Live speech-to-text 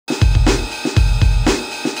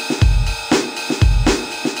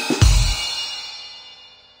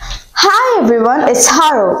everyone, it's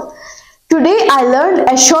Harou. Today I learned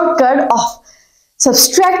a shortcut of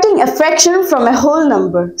subtracting a fraction from a whole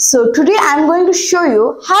number. So today I'm going to show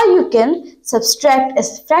you how you can subtract a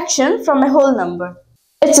fraction from a whole number.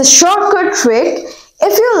 It's a shortcut trick.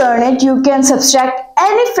 If you learn it, you can subtract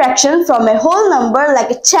any fraction from a whole number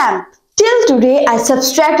like a champ. Till today I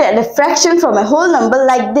subtracted a fraction from a whole number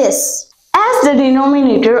like this. As the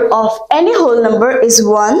denominator of any whole number is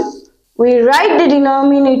 1, we write the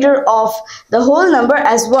denominator of the whole number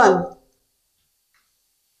as 1.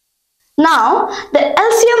 Now, the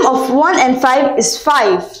LCM of 1 and 5 is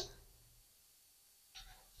 5.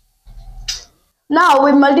 Now,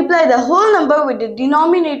 we multiply the whole number with the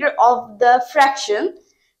denominator of the fraction.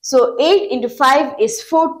 So, 8 into 5 is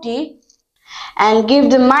 40 and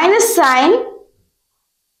give the minus sign.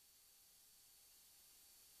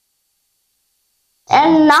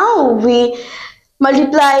 And now we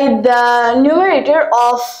multiply the numerator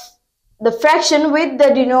of the fraction with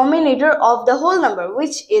the denominator of the whole number,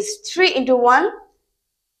 which is 3 into 1,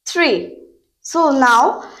 3. So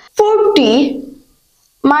now 40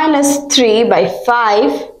 minus 3 by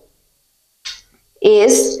 5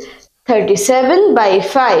 is 37 by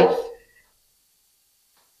 5.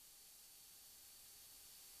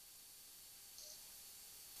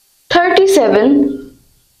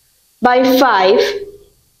 By 5,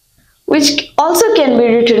 which also can be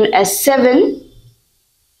written as 7,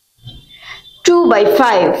 2 by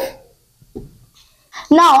 5.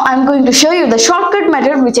 Now I'm going to show you the shortcut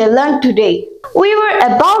method which I learned today. We were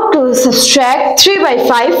about to subtract 3 by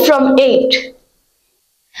 5 from 8.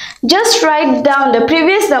 Just write down the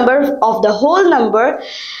previous number of the whole number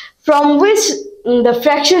from which the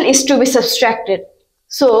fraction is to be subtracted.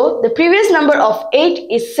 So the previous number of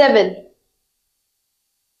 8 is 7.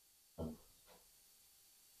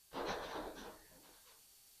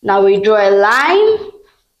 Now we draw a line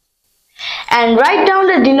and write down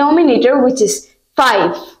the denominator, which is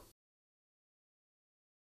 5.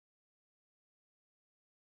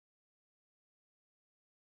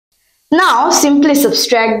 Now simply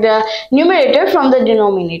subtract the numerator from the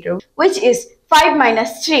denominator, which is 5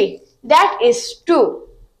 minus 3, that is 2.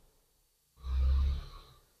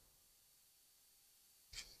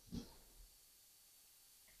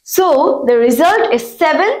 So the result is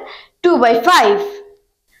 7, 2 by 5.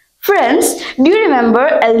 Friends, do you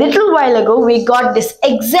remember a little while ago we got this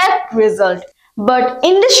exact result? But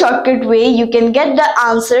in the shortcut way, you can get the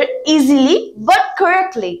answer easily but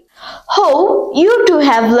correctly. Hope you too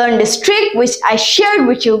have learned this trick which I shared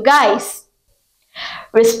with you guys.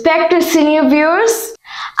 Respected senior viewers,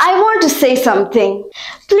 I want to say something.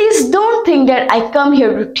 Please don't think that I come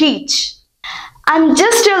here to teach. I'm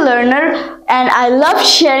just a learner and I love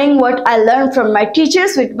sharing what I learned from my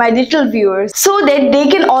teachers with my little viewers so that they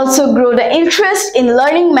can also grow the interest in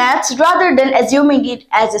learning maths rather than assuming it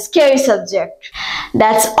as a scary subject.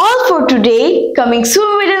 That's all for today. Coming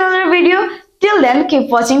soon with another video. Till then, keep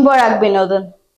watching Borak Binodan.